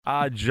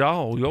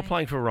Joel, you're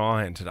playing for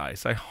Ryan today.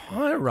 Say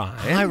hi, Ryan.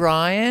 Hi,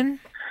 Ryan.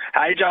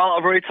 Hey, Joel,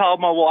 I've already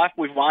told my wife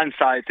we've won,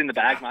 so it's in the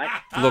bag, mate.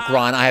 Look,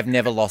 Ryan, I have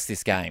never lost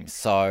this game,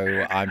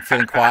 so I'm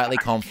feeling quietly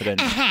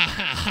confident.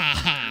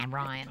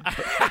 Ryan.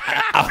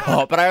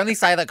 But I only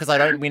say that because I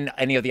don't win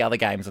any of the other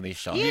games on this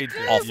show. You do.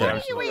 Often. What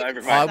are you even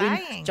I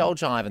saying? win Joel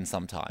Jiven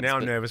sometimes. Now I'm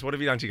but- nervous. What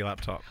have you done to your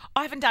laptop?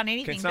 I haven't done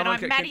anything, but someone-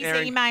 can Maddie's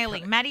Erin-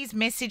 emailing. Maddie's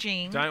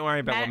messaging. Don't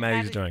worry about what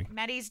Maddie's doing.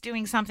 Maddie's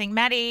doing something.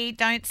 Maddie,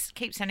 don't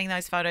keep sending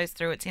those photos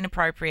through. It's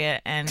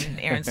inappropriate, and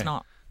Erin's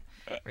not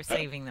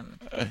receiving them.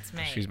 It's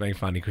me. She's being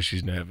funny because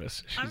she's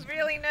nervous. I'm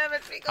really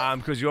nervous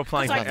Because you're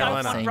playing I for don't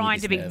Eleanor. want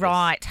Ryan to be nervous.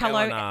 right. Hello,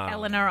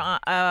 Eleanor.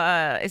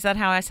 Eleanor. Is that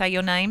how I say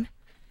your name?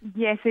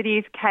 Yes, it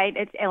is, Kate.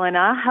 It's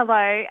Eleanor.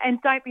 Hello.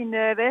 And don't be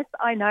nervous.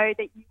 I know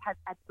that you have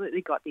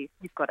absolutely got this.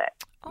 You've got it.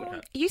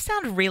 Oh, you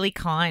sound really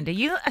kind. Are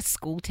you a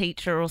school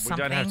teacher or We something?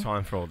 don't have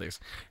time for all this.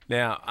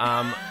 Now,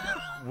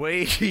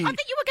 we... I thought you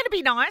were going to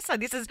be nicer.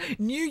 This is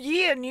new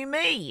year, new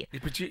me.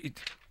 But do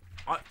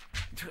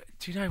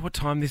you know what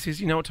time this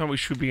is? You know what time we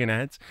should be in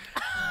ads?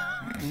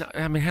 No,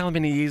 I mean, how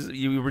many years?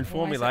 You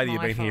informed me later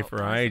you've been here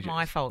for ages. It's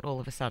my fault all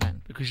of a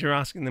sudden. Because you're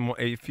asking them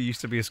if you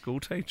used to be a school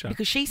teacher.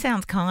 Because she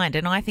sounds kind,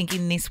 and I think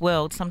in this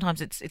world,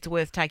 sometimes it's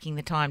worth taking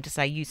the time to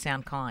say you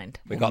sound kind.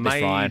 We got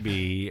this,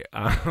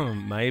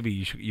 Ryan. Maybe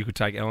you could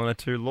take Eleanor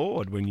to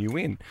Lord when you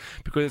win,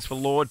 because it's for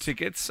Lord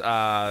tickets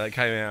that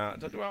came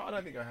out. Well, I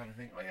don't think I have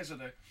anything. Oh, yes, I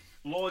do.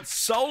 Lord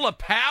Solar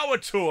Power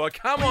Tour.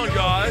 Come on,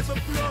 guys.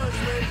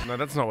 No,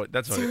 that's not it.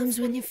 Times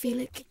when you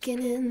feel it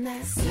kicking in,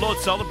 that's Lord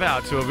Solar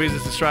Power Tour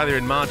visits Australia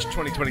in March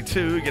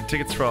 2022. Get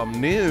tickets from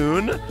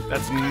noon.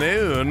 That's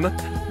noon,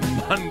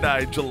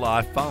 Monday,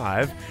 July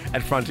 5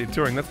 at Frontier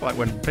Touring. That's like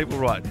when people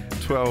write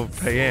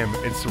 12 p.m.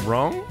 It's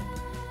wrong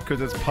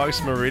because it's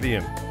post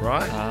meridian,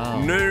 right?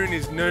 Oh. Noon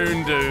is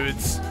noon,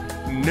 dudes.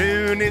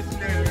 Noon is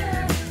noon.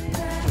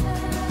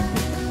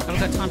 I've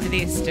got time for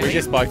this, do We we?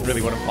 just both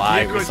really want to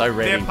play. We're good. so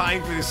ready. They're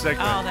paying for this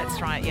segment. Oh, that's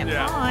right. Yeah.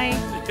 Yeah. Hi.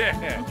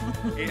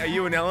 Yeah. Are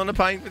you and Eleanor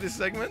paying for this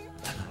segment?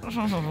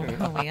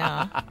 Oh, we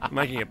are.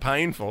 Making it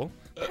painful.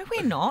 No,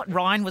 we're not.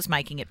 Ryan was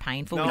making it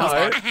painful. No.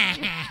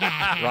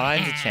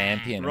 Ryan's a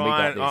champion.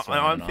 Ryan, we got this, I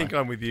Ryan, think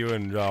I'm with you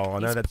and Joel. I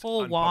know His that's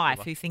poor unpopular. wife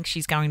who thinks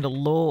she's going to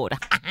Lord.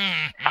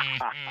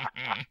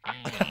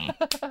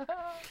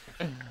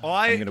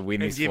 I'm gonna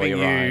win this for giving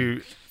you,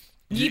 Ryan.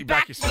 You back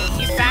back yourself.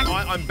 me. You back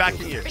I'm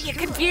backing you. But you're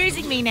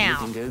confusing me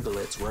now. Google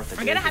it's worth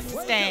I'm going to have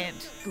to stand.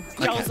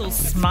 Joel's all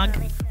smug.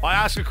 I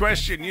ask a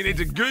question. You need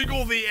to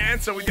Google the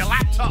answer with your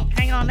laptop.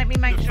 Hang on, let me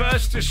make The sure.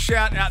 first to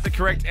shout out the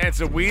correct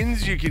answer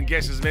wins. You can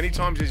guess as many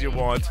times as you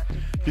want.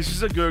 This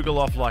is a Google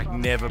off like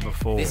never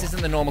before. This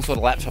isn't the normal sort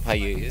of laptop I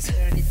use.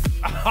 Making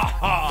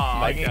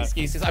okay.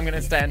 excuses. I'm going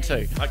to stand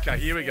too. Okay,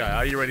 here we go.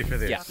 Are you ready for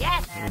this? Yeah.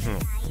 Yes.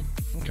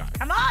 Okay.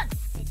 Come on.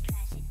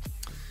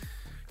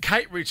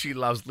 Kate Ritchie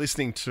loves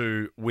listening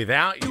to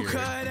Without You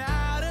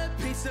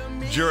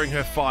during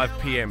her 5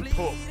 p.m.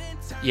 poop.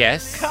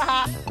 Yes.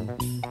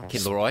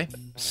 Kid Leroy.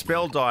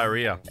 Spell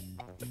diarrhea.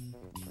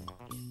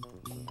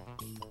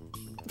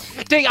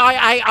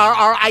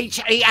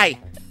 DIARRHEA.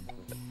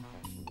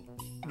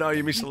 No,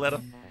 you missed a letter.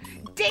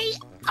 DIARRHEA.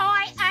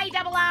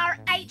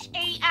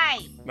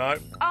 No.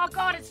 Oh,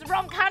 God, it's the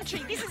wrong country.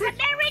 This is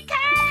America.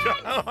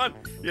 Come on.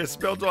 Yeah,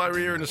 spell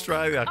diarrhea in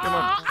Australia. Come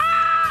on. Oh,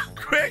 ah.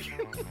 Quick.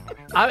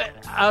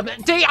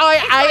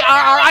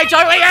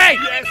 DIARRHOEA.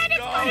 Yes,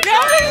 go.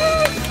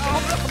 Oh,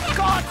 for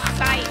God's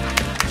sake.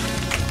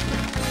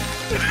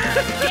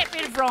 Get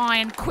rid of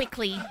Ryan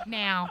quickly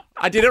now.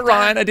 I did it,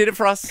 Ryan. I did it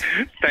for us.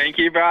 Thank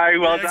you, bro.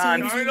 Well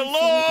done. Go to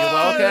Lord. You're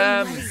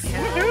welcome.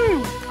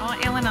 Oh,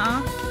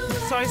 Eleanor,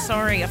 so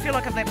sorry. I feel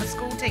like I've let my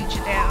school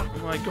teacher down. Oh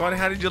my God,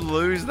 how did you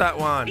lose that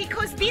one?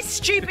 Because this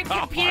stupid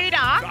computer...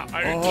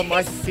 Oh,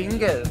 my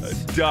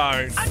fingers.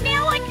 Don't. Oh,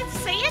 now I can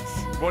see it.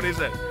 What is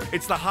it?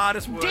 It's the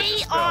hardest word to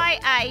spell.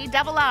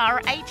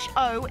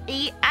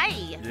 DIARRHOEA.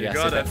 You Yeah, I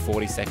got said it. that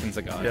 40 seconds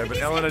ago. Yeah, but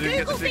Eleanor didn't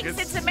get the Google thinks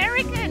tickets. it's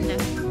American.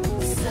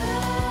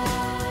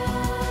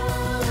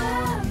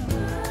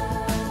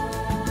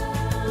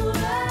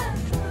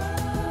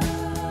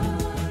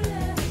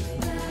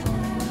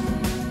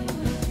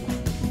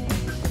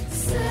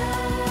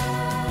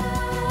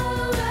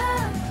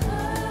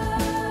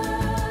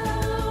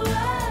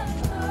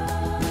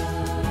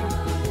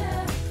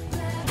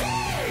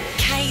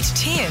 Kate,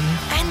 Tim,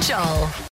 and Joel.